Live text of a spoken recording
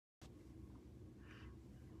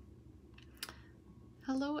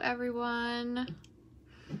Hello everyone.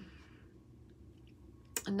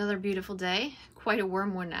 Another beautiful day. Quite a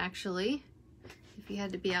warm one actually. If you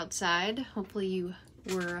had to be outside, hopefully you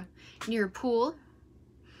were near a pool.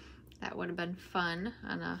 That would have been fun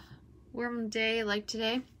on a warm day like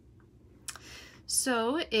today.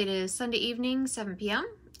 So it is Sunday evening, 7 p.m.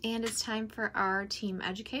 and it's time for our team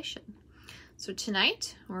education. So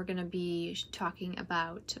tonight we're going to be talking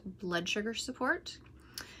about blood sugar support.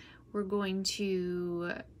 We're going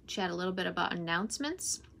to chat a little bit about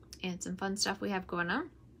announcements and some fun stuff we have going on.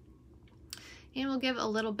 And we'll give a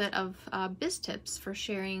little bit of biz tips for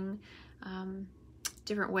sharing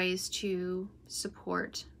different ways to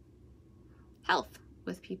support health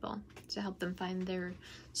with people to help them find their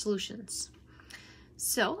solutions.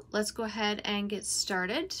 So let's go ahead and get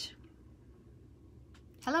started.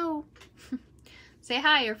 Hello. Say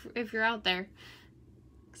hi if you're out there,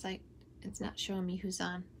 because it's not showing me who's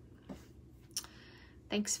on.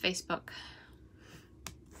 Thanks, Facebook.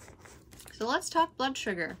 So let's talk blood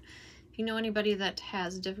sugar. If you know anybody that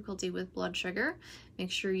has difficulty with blood sugar,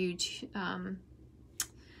 make sure you tune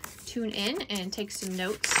in and take some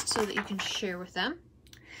notes so that you can share with them.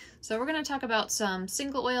 So we're going to talk about some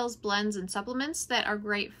single oils, blends, and supplements that are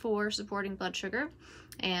great for supporting blood sugar,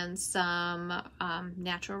 and some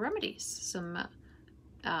natural remedies, some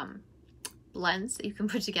blends that you can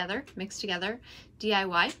put together, mix together,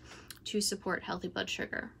 DIY, to support healthy blood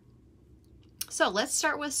sugar. So let's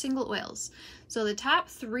start with single oils. So the top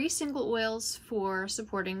 3 single oils for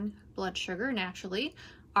supporting blood sugar naturally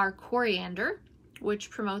are coriander, which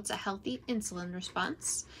promotes a healthy insulin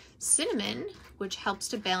response, cinnamon, which helps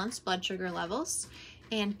to balance blood sugar levels,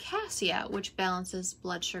 and cassia, which balances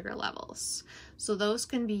blood sugar levels. So those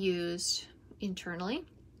can be used internally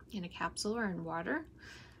in a capsule or in water.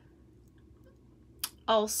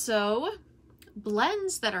 Also,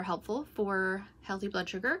 blends that are helpful for healthy blood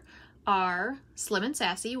sugar are Slim and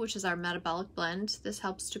Sassy, which is our metabolic blend. This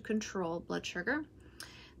helps to control blood sugar.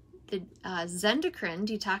 The Zendocrine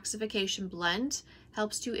detoxification blend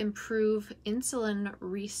helps to improve insulin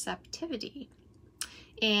receptivity.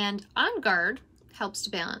 And On Guard helps to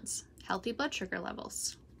balance healthy blood sugar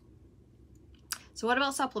levels. So what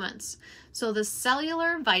about supplements? So the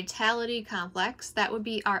Cellular Vitality Complex, that would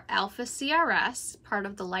be our Alpha CRS, part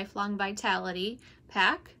of the Lifelong Vitality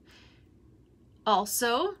pack.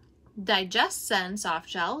 Also, DigestZen soft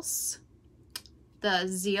gels, the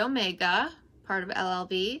Z Omega, part of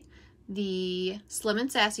LLV, the Slim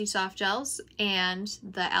and Sassy soft gels, and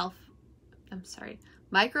the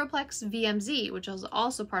Microplex VMZ, which is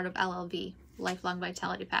also part of LLV, Lifelong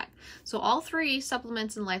Vitality Pack. So all 3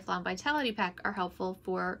 supplements in Lifelong Vitality Pack are helpful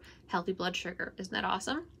for healthy blood sugar. Isn't that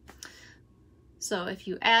awesome? So if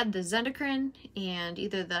you add the Zendocrine and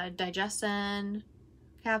either the DigestZen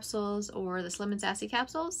capsules or the Slim and Sassy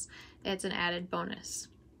capsules, it's an added bonus.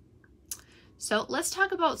 So let's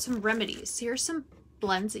talk about some remedies. Here's some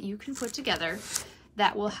blends that you can put together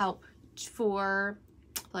that will help for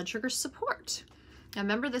blood sugar support. Now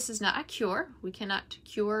remember, this is not a cure. We cannot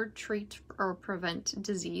cure, treat, or prevent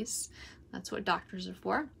disease. That's what doctors are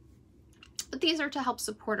for. But these are to help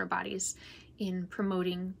support our bodies in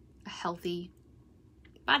promoting a healthy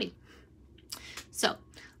body. So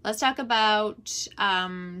let's talk about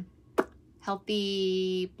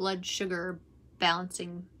healthy blood sugar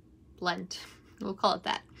balancing blend. We'll call it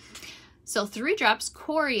that. So 3 drops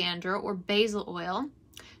coriander or basil oil,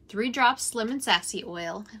 3 drops Slim and Sassy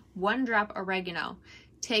oil, 1 drop oregano.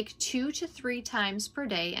 Take 2 to 3 times per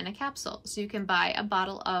day in a capsule. So you can buy a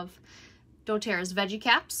bottle of doTERRA's veggie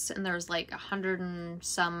caps, and there's like 100 and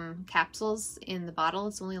some capsules in the bottle.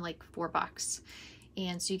 It's only like $4.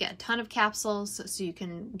 And so you get a ton of capsules, so you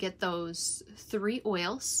can get those 3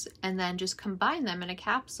 oils and then just combine them in a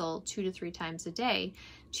capsule 2 to 3 times a day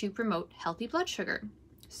to promote healthy blood sugar.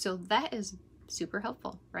 So that is super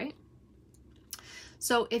helpful, right?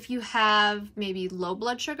 So if you have maybe low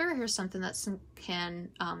blood sugar, here's something that can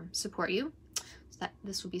support you. So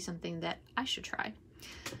this would be something that I should try.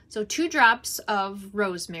 So 2 drops of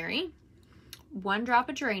rosemary, 1 drop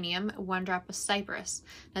of geranium, 1 drop of cypress.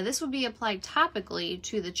 Now this would be applied topically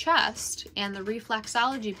to the chest and the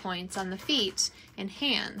reflexology points on the feet and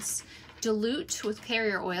hands. Dilute with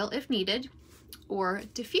carrier oil if needed, or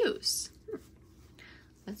diffuse.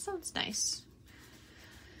 That sounds nice.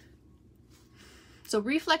 So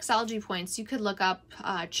reflexology points, you could look up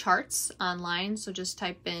charts online. So just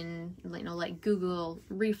type in, like Google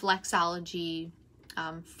reflexology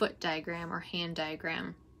foot diagram or hand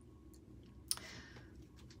diagram.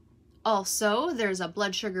 Also, there's a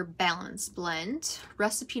blood sugar balance blend.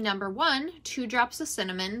 Recipe number 1, 2 drops of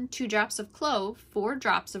cinnamon, 2 drops of clove, 4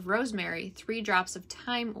 drops of rosemary, 3 drops of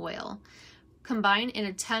thyme oil. Combine in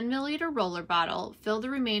a 10 milliliter roller bottle. Fill the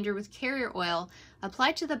remainder with carrier oil.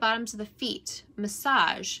 Apply to the bottoms of the feet.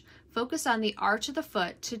 Massage. Focus on the arch of the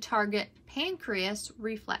foot to target pancreas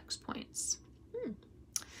reflex points.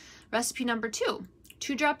 Recipe number 2,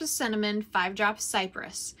 2 drops of cinnamon, 5 drops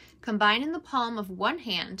cypress. Combine in the palm of one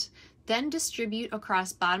hand, then distribute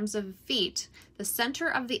across bottoms of feet, the center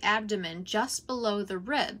of the abdomen just below the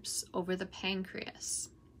ribs over the pancreas.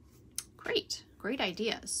 Great, great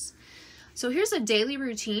ideas. So here's a daily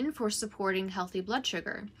routine for supporting healthy blood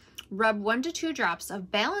sugar. Rub 1 to 2 drops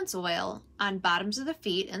of balance oil on bottoms of the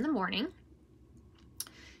feet in the morning.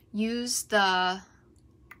 Use the,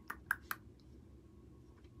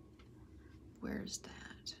 where's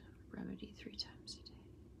that? Remedy 3 times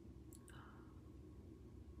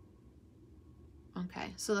a day.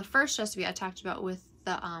 Okay, so the first recipe I talked about with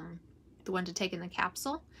the one to take in the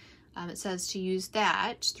capsule, it says to use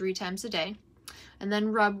that 3 times a day. And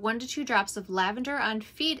then rub 1 to 2 drops of lavender on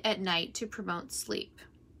feet at night to promote sleep.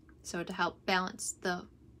 So to help balance the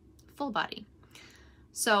full body.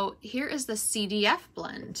 So here is the CDF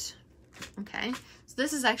blend. Okay, so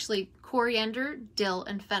this is actually coriander, dill,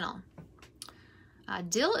 and fennel.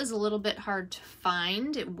 Dill is a little bit hard to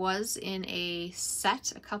find. It was in a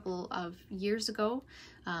set a couple of years ago,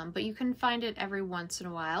 but you can find it every once in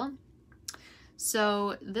a while.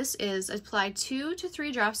 So this is apply 2 to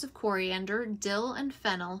 3 drops of coriander, dill, and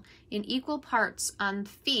fennel in equal parts on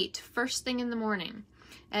feet first thing in the morning.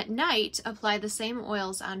 At night, apply the same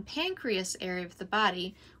oils on pancreas area of the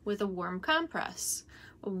body with a warm compress,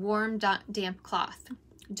 a warm damp cloth.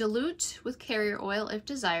 Dilute with carrier oil if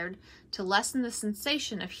desired to lessen the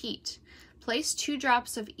sensation of heat. Place 2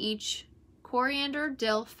 drops of each coriander,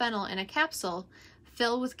 dill, fennel in a capsule,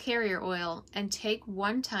 fill with carrier oil, and take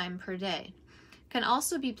 1 time per day. Can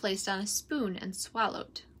also be placed on a spoon and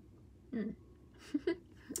swallowed.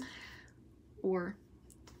 Or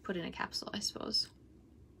put in a capsule, I suppose.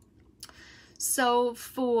 So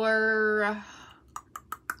for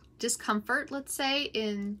discomfort, let's say,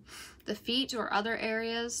 in the feet or other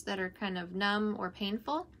areas that are kind of numb or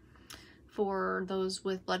painful, for those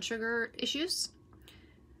with blood sugar issues,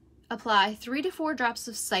 apply 3 to 4 drops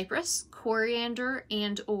of cypress, coriander,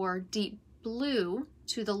 and or deep blue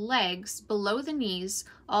to the legs below the knees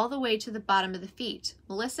all the way to the bottom of the feet.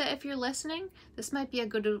 Melissa, if you're listening, this might be a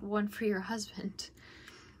good one for your husband.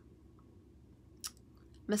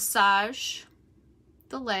 Massage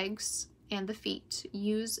the legs and the feet.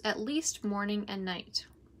 Use at least morning and night.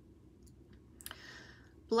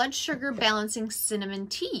 Blood sugar balancing cinnamon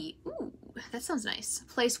tea. Ooh, that sounds nice.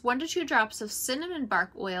 Place 1 to 2 drops of cinnamon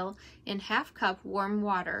bark oil in ½ cup warm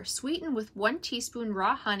water. Sweeten with 1 teaspoon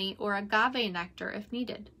raw honey or agave nectar if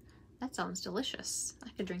needed. That sounds delicious. I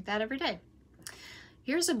could drink that every day.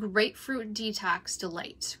 Here's a grapefruit detox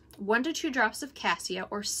delight. 1 to 2 drops of cassia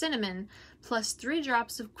or cinnamon plus 3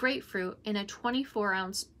 drops of grapefruit in a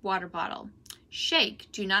 24-ounce water bottle. Shake,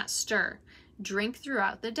 do not stir. Drink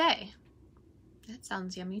throughout the day. That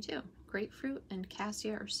sounds yummy too. Grapefruit and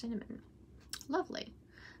cassia or cinnamon. Lovely.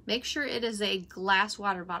 Make sure it is a glass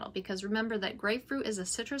water bottle because remember that grapefruit is a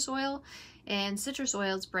citrus oil and citrus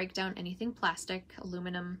oils break down anything plastic,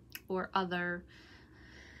 aluminum, or other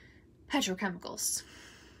petrochemicals.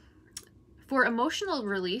 For emotional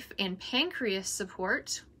relief and pancreas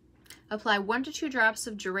support, apply 1 to 2 drops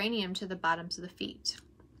of geranium to the bottoms of the feet.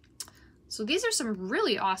 So these are some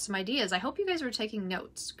really awesome ideas. I hope you guys were taking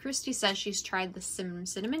notes. Christy says she's tried the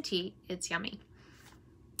cinnamon tea. It's yummy.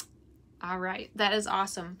 All right, that is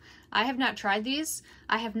awesome. I have not tried these.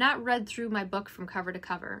 I have not read through my book from cover to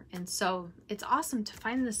cover. And so it's awesome to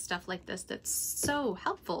find this stuff like this that's so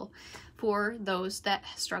helpful for those that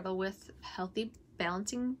struggle with healthy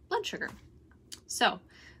balancing blood sugar. So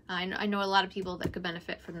I know a lot of people that could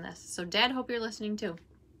benefit from this. So Dad, hope you're listening too.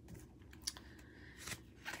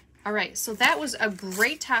 All right, so that was a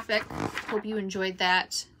great topic. Hope you enjoyed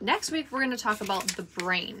that. Next week, we're going to talk about the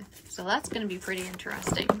brain. So that's going to be pretty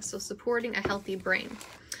interesting. So supporting a healthy brain.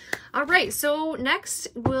 All right, so next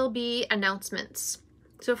will be announcements.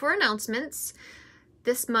 So for announcements,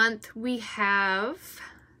 this month we have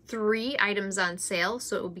 3 items on sale.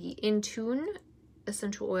 So it will be Intune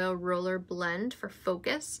Essential Oil Roller Blend for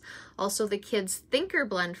Focus. Also the Kids Thinker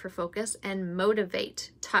Blend for Focus and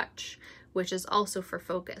Motivate Touch, which is also for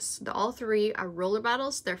focus. All 3 are roller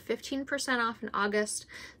bottles. They're 15% off in August.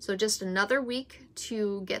 So just another week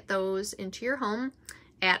to get those into your home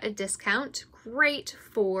at a discount. Great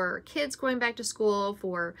for kids going back to school,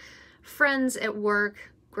 for friends at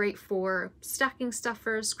work, great for stocking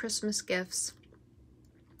stuffers, Christmas gifts,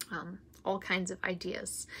 all kinds of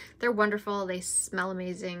ideas. They're wonderful. They smell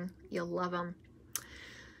amazing. You'll love them.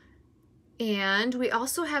 And we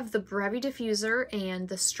also have the Brevi diffuser and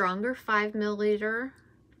the Stronger 5 milliliter,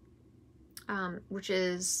 which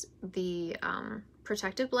is the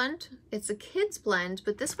protective blend. It's a kid's blend,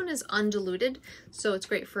 but this one is undiluted, so it's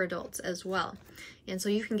great for adults as well. And so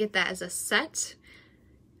you can get that as a set.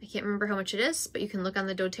 I can't remember how much it is, but you can look on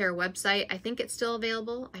the doTERRA website. I think it's still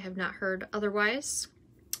available. I have not heard otherwise.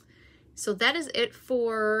 So that is it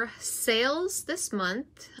for sales this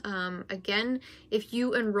month. Again, if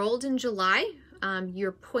you enrolled in July,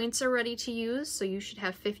 your points are ready to use, so you should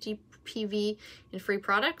have 50 PV in free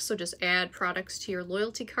products. So just add products to your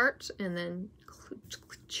loyalty cart and then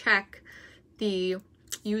check the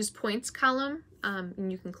use points column.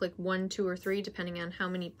 And you can click 1, 2, or 3 depending on how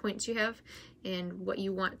many points you have and what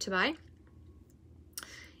you want to buy.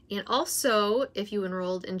 And also, if you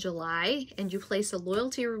enrolled in July and you place a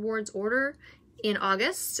loyalty rewards order in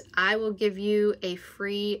August, I will give you a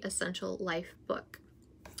free Essential Life book,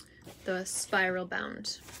 the spiral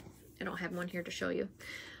bound. I don't have one here to show you.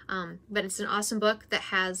 But it's an awesome book that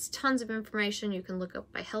has tons of information. You can look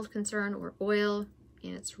up by health concern or oil,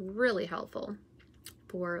 and it's really helpful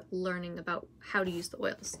for learning about how to use the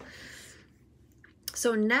oils.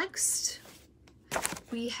 So next,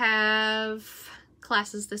 we have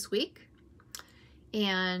classes this week,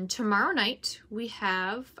 and tomorrow night we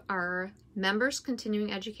have our members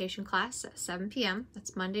continuing education class at 7 p.m.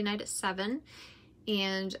 That's Monday night at 7,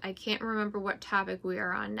 and I can't remember what topic we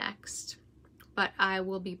are on next, but I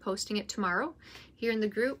will be posting it tomorrow here in the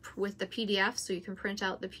group with the PDF, so you can print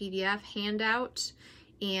out the PDF handout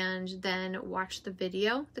and then watch the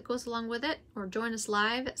video that goes along with it, or join us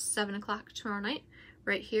live at 7 o'clock tomorrow night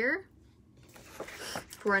right here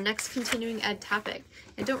for our next continuing ed topic.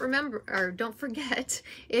 And don't forget,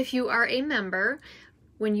 if you are a member,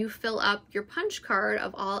 when you fill up your punch card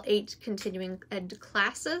of all 8 continuing ed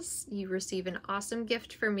classes, you receive an awesome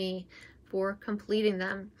gift from me for completing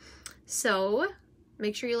them. So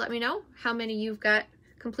make sure you let me know how many you've got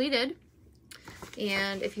completed.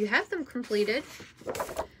 And if you have them completed,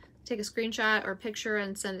 take a screenshot or picture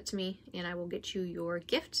and send it to me, and I will get you your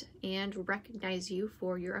gift and recognize you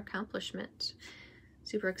for your accomplishment.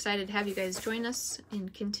 Super excited to have you guys join us in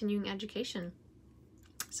continuing education.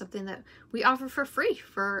 Something that we offer for free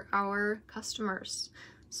for our customers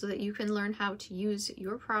so that you can learn how to use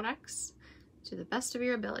your products to the best of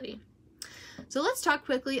your ability. So let's talk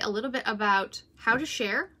quickly a little bit about how to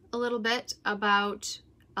share a little bit about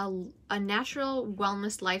a natural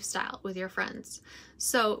wellness lifestyle with your friends.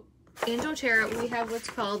 So in doTERRA, we have what's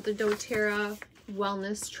called the doTERRA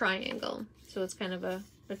Wellness Triangle. So it's kind of a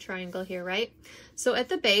triangle here, right? So at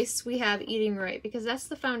the base, we have eating right, because that's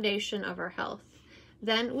the foundation of our health.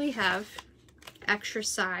 Then we have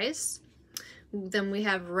exercise. Then we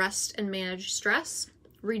have rest and manage stress,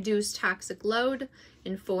 reduce toxic load,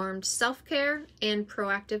 informed self-care, and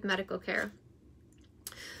proactive medical care.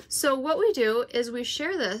 So what we do is we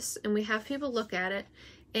share this and we have people look at it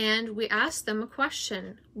and we ask them a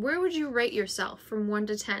question. Where would you rate yourself from 1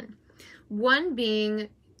 to 10? 1 being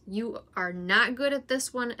you are not good at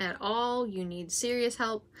this one at all, you need serious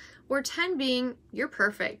help, or 10 being you're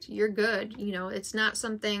perfect, you're good, you know, it's not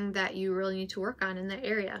something that you really need to work on in that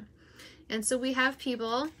area. And so we have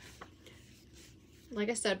people, like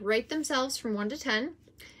I said, rate themselves from 1 to 10,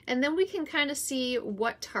 and then we can kind of see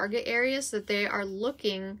what target areas that they are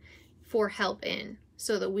looking for help in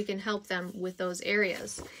so that we can help them with those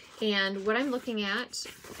areas. And what I'm looking at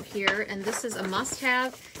here, and this is a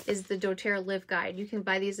must-have, is the doTERRA Live Guide. You can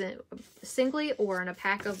buy these in singly or in a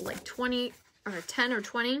pack of like 20 or 10 or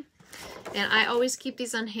 20. And I always keep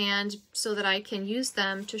these on hand so that I can use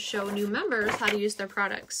them to show new members how to use their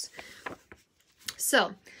products.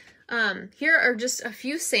 So here are just a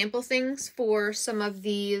few sample things for some of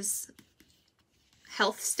these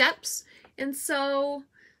health steps. And so,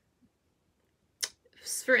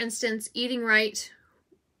 for instance, eating right,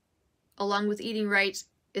 along with eating right,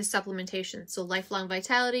 is supplementation. So lifelong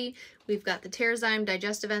vitality, we've got the Terrazyme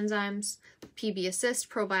digestive enzymes, PB Assist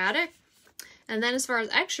probiotic. And then as far as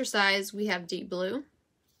exercise, we have Deep Blue.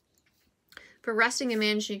 For resting and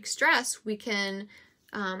managing stress, we can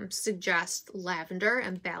suggest lavender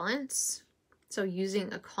and balance. So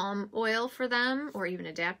using a calm oil for them, or even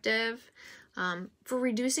adaptive. For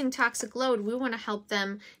reducing toxic load, we want to help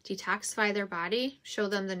them detoxify their body, show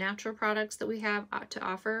them the natural products that we have to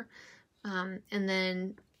offer. And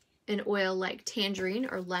then an oil like tangerine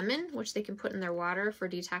or lemon, which they can put in their water for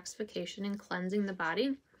detoxification and cleansing the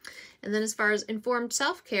body. And then as far as informed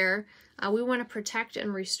self-care, we want to protect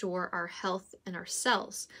and restore our health and our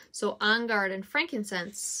cells. So On Guard and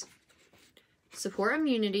frankincense support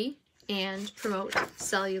immunity and promote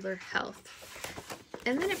cellular health.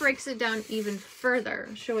 And then it breaks it down even further.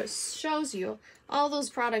 So it shows you all those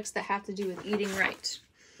products that have to do with eating right.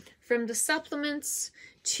 From the supplements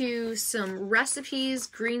to some recipes,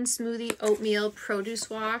 green smoothie, oatmeal, produce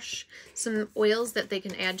wash, some oils that they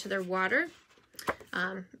can add to their water,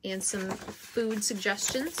 and some food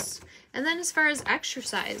suggestions. And then as far as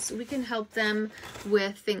exercise, we can help them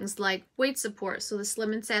with things like weight support. So the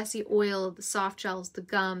Slim and Sassy oil, the soft gels, the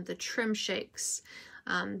gum, the trim shakes,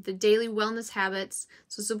 the daily wellness habits.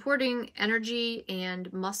 So supporting energy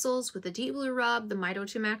and muscles with the Deep Blue Rub, the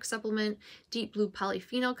Mito2Max supplement, Deep Blue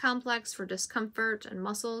Polyphenol Complex for discomfort and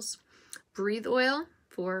muscles, Breathe Oil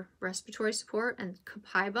for respiratory support, and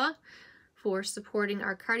Copaiba for supporting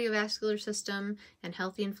our cardiovascular system and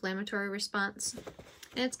healthy inflammatory response.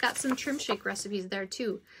 And it's got some trim shake recipes there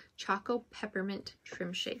too. Choco Peppermint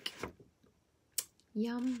Trim Shake.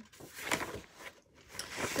 Yum.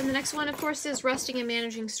 Then the next one, of course, is resting and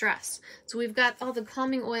managing stress. So we've got all the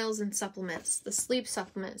calming oils and supplements, the sleep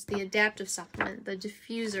supplements, the adaptive supplement, the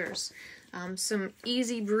diffusers, some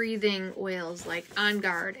easy breathing oils like On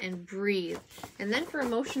Guard and Breathe. And then for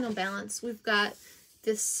emotional balance, we've got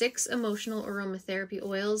the 6 emotional aromatherapy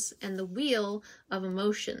oils and the wheel of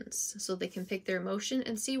emotions. So they can pick their emotion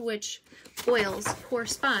and see which oils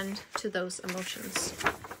correspond to those emotions.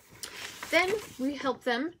 Then we help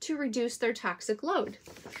them to reduce their toxic load.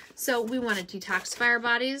 So we want to detoxify our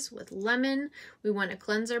bodies with lemon. We want to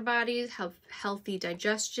cleanse our bodies, have healthy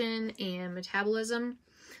digestion and metabolism.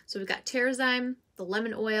 So we've got Terrazyme, the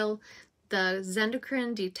lemon oil, the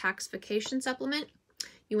Zendocrine detoxification supplement.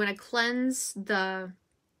 You want to cleanse the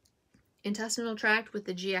intestinal tract with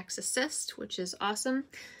the GX Assist, which is awesome.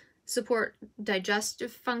 Support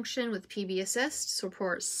digestive function with PB Assist.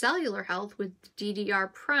 Support cellular health with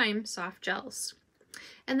DDR Prime soft gels.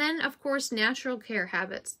 And then, of course, natural care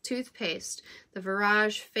habits. Toothpaste, the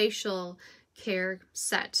Virage facial care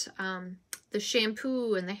set, the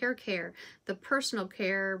shampoo and the hair care, the personal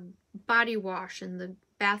care body wash and the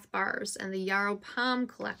bath bars, and the Yarrow Palm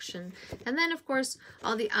collection. And then, of course,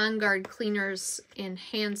 all the On Guard cleaners and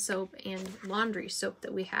hand soap and laundry soap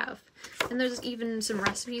that we have. And there's even some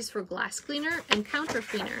recipes for glass cleaner and counter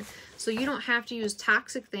cleaner. So you don't have to use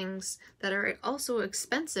toxic things that are also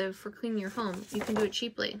expensive for cleaning your home. You can do it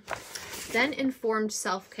cheaply. Then informed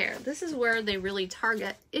self-care. This is where they really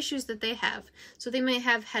target issues that they have. So they might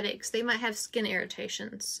have headaches, they might have skin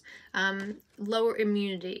irritations, lower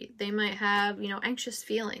immunity, they might have, anxious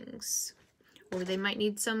feelings, or they might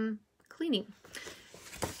need some cleaning.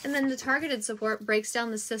 And then the targeted support breaks down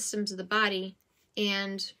the systems of the body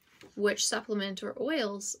and which supplement or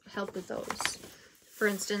oils help with those. For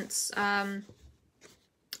instance,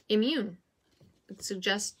 immune. It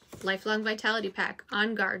suggests Lifelong Vitality Pack,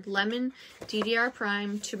 On Guard, Lemon, DDR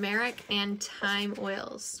Prime, Turmeric, and Thyme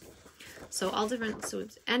oils. So all different, so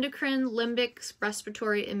it's endocrine, limbic,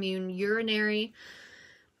 respiratory, immune, urinary,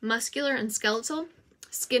 muscular and skeletal,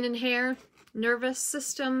 skin and hair, nervous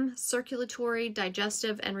system, circulatory,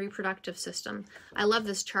 digestive, and reproductive system. I love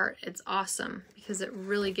this chart. It's awesome because it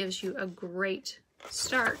really gives you a great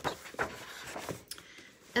start.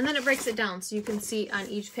 And then it breaks it down so you can see on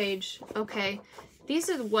each page, okay, these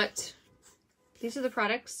are the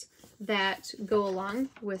products that go along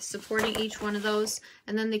with supporting each one of those,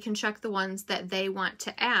 and then they can check the ones that they want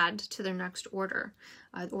to add to their next order,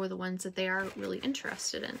 or the ones that they are really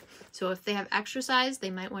interested in. So if they have exercise, they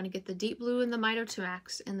might want to get the Deep Blue and the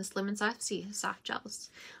Mito2Max and the Slim and Sassy soft gels.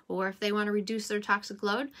 Or if they want to reduce their toxic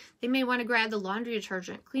load, they may want to grab the laundry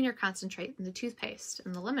detergent, cleaner concentrate, and the toothpaste,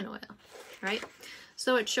 and the lemon oil, right?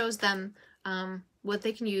 So it shows them what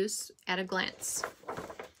they can use at a glance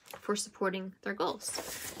for supporting their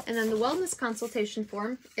goals. And then the wellness consultation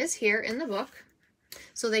form is here in the book.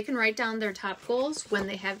 So they can write down their top goals when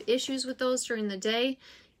they have issues with those during the day,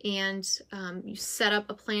 and you set up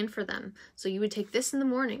a plan for them. So you would take this in the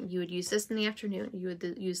morning, you would use this in the afternoon, you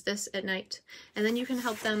would use this at night. And then you can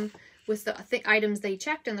help them with the items they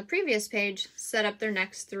checked on the previous page, set up their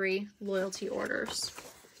next 3 loyalty orders.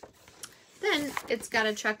 Then it's got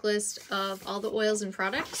a checklist of all the oils and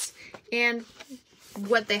products and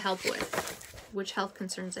what they help with, which health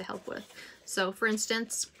concerns they help with. So for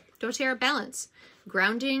instance, doTERRA Balance,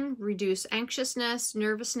 grounding, reduce anxiousness,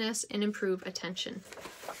 nervousness, and improve attention.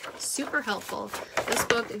 Super helpful. This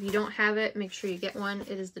book, if you don't have it, make sure you get one.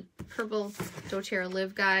 It is the Purple doTERRA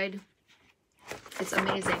Live Guide. It's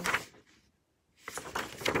amazing.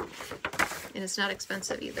 And it's not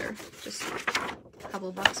expensive either. Just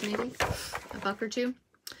couple bucks maybe, a buck or two.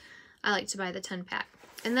 I like to buy the 10-pack.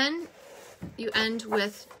 And then you end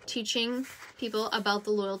with teaching people about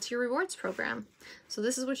the loyalty rewards program. So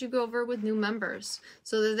this is what you go over with new members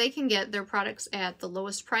so that they can get their products at the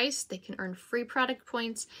lowest price, they can earn free product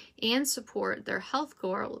points, and support their health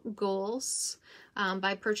goals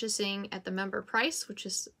by purchasing at the member price, which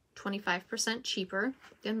is 25% cheaper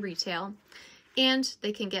than retail, and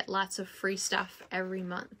they can get lots of free stuff every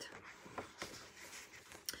month.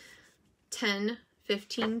 10,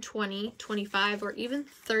 15, 20, 25, or even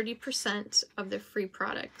 30% of their free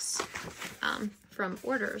products from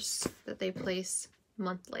orders that they place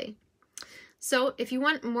monthly. So if you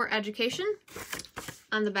want more education,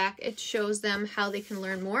 on the back it shows them how they can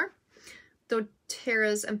learn more.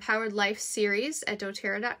 doTERRA's Empowered Life series at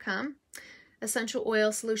doTERRA.com. Essential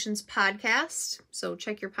Oil Solutions podcast, so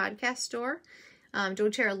check your podcast store.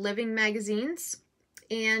 doTERRA Living magazines.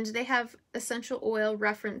 And they have essential oil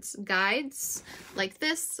reference guides like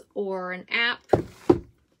this, or an app.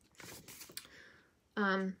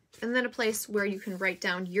 And then a place where you can write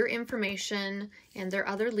down your information and their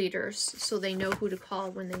other leaders so they know who to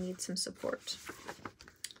call when they need some support.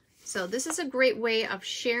 So this is a great way of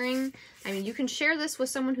sharing. I mean, you can share this with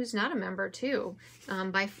someone who's not a member too,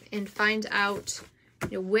 and find out,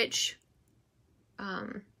 you know, which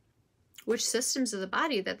systems of the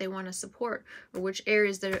body that they want to support, or which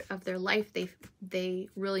areas of their life they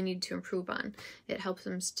really need to improve on. It helps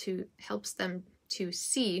them to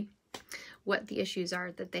see what the issues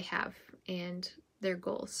are that they have and their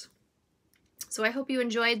goals. So I hope you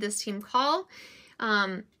enjoyed this team call.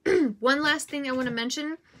 One last thing I want to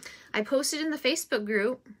mention, I posted in the Facebook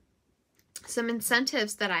group some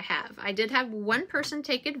incentives that I have. I did have one person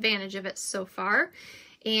take advantage of it so far,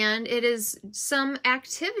 and it is some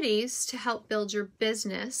activities to help build your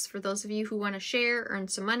business for those of you who want to share, earn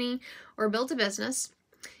some money, or build a business.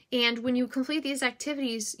 And when you complete these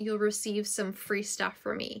activities, you'll receive some free stuff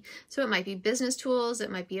from me. So it might be business tools,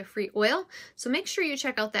 it might be a free oil. So make sure you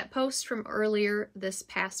check out that post from earlier this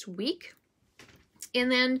past week.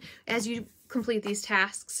 And then as you complete these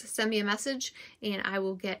tasks, send me a message and I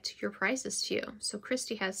will get your prizes to you. So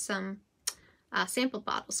Christy has some sample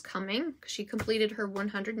bottles coming. She completed her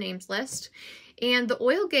 100 names list. And the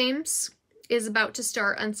oil games is about to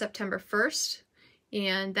start on September 1st.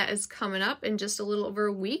 And that is coming up in just a little over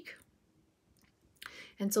a week.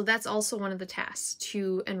 And so that's also one of the tasks,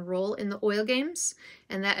 to enroll in the oil games.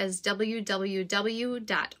 And that is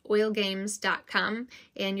www.oilgames.com.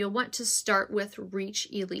 And you'll want to start with Reach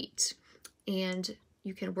Elite. And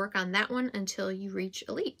you can work on that one until you reach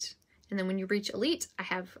Elite. And then when you reach Elite, I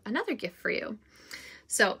have another gift for you.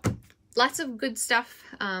 So lots of good stuff,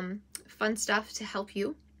 fun stuff to help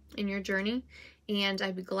you in your journey. And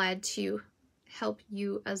I'd be glad to help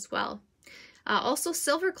you as well. Also,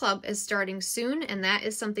 Silver Club is starting soon, and that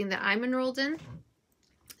is something that I'm enrolled in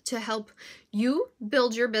to help you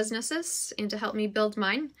build your businesses and to help me build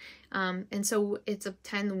mine. And so it's a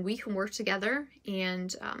time that we can work together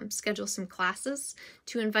and schedule some classes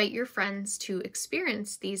to invite your friends to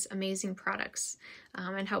experience these amazing products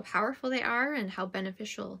and how powerful they are and how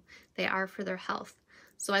beneficial they are for their health.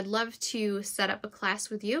 So I'd love to set up a class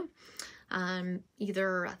with you.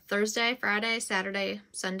 Either a Thursday, Friday, Saturday,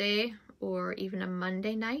 Sunday, or even a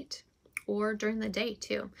Monday night, or during the day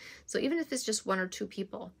too. So even if it's just one or two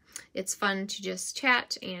people, it's fun to just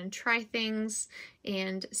chat and try things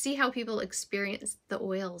and see how people experience the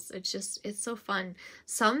oils. It's so fun.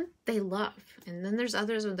 Some they love, and then there's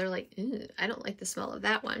others where they're like, ew, I don't like the smell of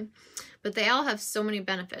that one. But they all have so many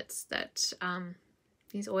benefits that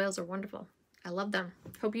these oils are wonderful. I love them.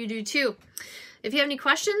 Hope you do too. If you have any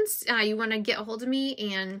questions, you want to get a hold of me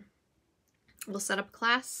and we'll set up a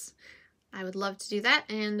class, I would love to do that.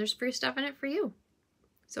 And there's free stuff in it for you.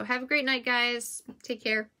 So have a great night, guys. Take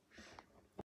care.